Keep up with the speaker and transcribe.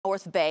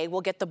Fourth Bay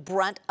will get the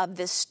brunt of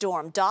this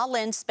storm.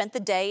 Lynn spent the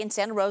day in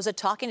Santa Rosa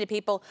talking to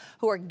people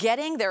who are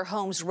getting their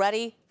homes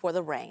ready for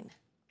the rain.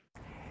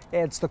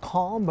 It's the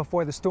calm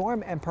before the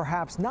storm and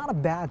perhaps not a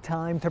bad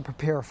time to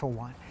prepare for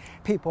one.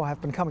 People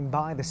have been coming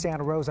by the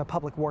Santa Rosa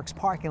Public Works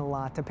parking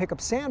lot to pick up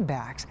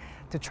sandbags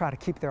to try to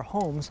keep their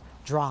homes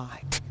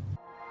dry.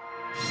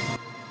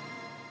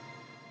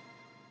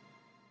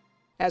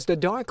 As the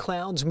dark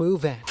clouds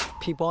move in,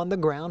 people on the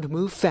ground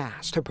move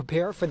fast to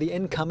prepare for the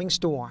incoming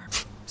storm.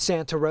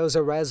 Santa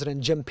Rosa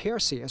resident Jim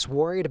Piercy is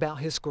worried about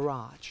his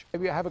garage.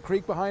 We have a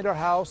creek behind our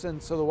house,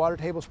 and so the water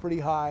table's pretty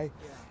high.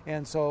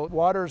 And so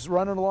water's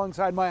running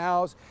alongside my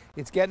house.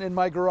 It's getting in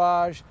my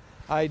garage.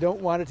 I don't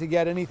want it to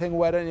get anything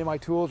wet, any of my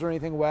tools or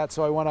anything wet,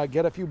 so I want to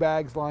get a few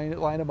bags, line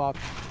them up.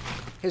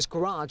 His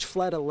garage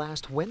flooded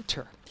last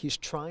winter. He's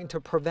trying to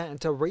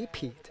prevent a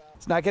repeat.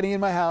 It's not getting in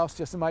my house,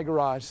 just in my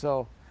garage,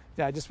 so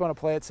yeah, I just want to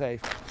play it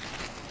safe.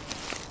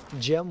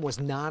 Jim was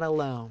not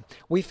alone.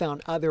 We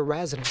found other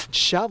residents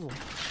shoveling,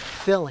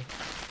 filling,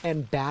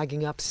 and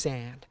bagging up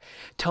sand.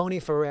 Tony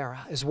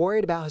Ferreira is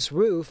worried about his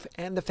roof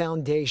and the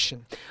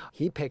foundation.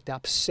 He picked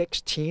up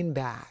 16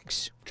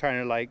 bags.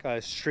 Trying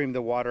to stream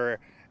the water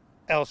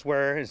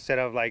elsewhere instead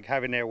of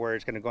having it where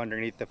it's going to go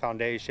underneath the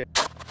foundation.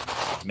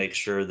 Make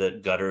sure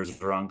that gutters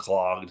are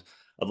unclogged.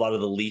 A lot of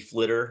the leaf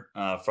litter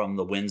from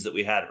the winds that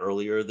we had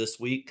earlier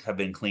this week have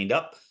been cleaned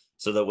up,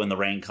 so that when the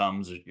rain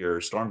comes,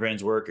 your storm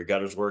drains work, your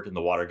gutters work, and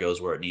the water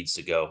goes where it needs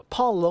to go.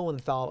 Paul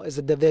Lowenthal is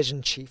a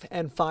division chief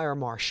and fire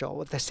marshal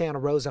with the Santa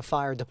Rosa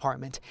Fire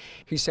Department.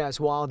 He says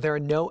while there are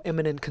no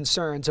imminent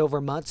concerns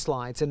over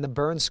mudslides in the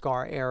burn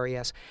scar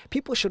areas,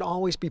 people should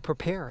always be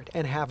prepared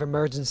and have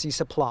emergency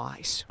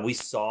supplies. We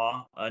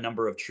saw a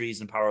number of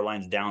trees and power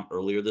lines down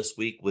earlier this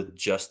week with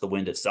just the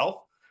wind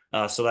itself.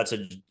 So that's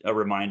a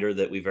reminder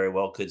that we very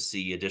well could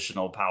see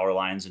additional power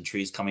lines and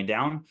trees coming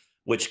down,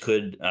 which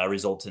could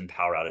result in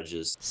power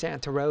outages.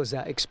 Santa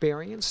Rosa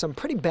experienced some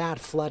pretty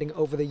bad flooding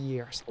over the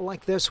years,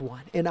 like this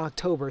one in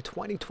October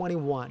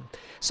 2021.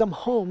 Some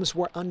homes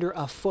were under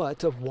a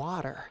foot of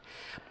water.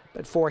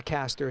 But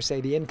forecasters say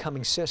the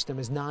incoming system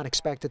is not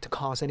expected to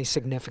cause any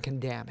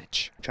significant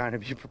damage. Trying to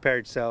be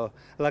prepared, so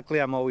luckily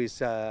I'm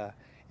always ahead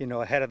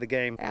of the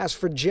game. As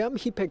for Jim,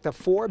 he picked up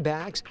 4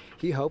 bags.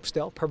 He hopes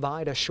they'll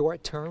provide a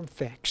short-term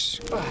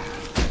fix.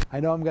 I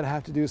know I'm going to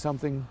have to do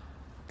something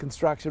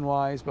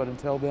construction-wise, but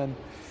until then,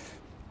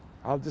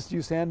 I'll just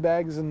use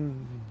sandbags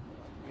and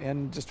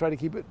just try to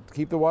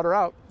keep the water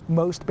out.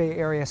 Most Bay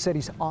Area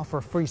cities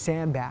offer free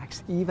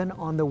sandbags, even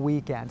on the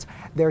weekends.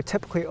 They're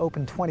typically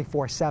open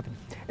 24/7.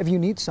 If you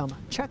need some,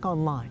 check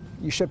online.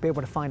 You should be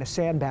able to find a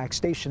sandbag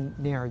station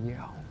near you.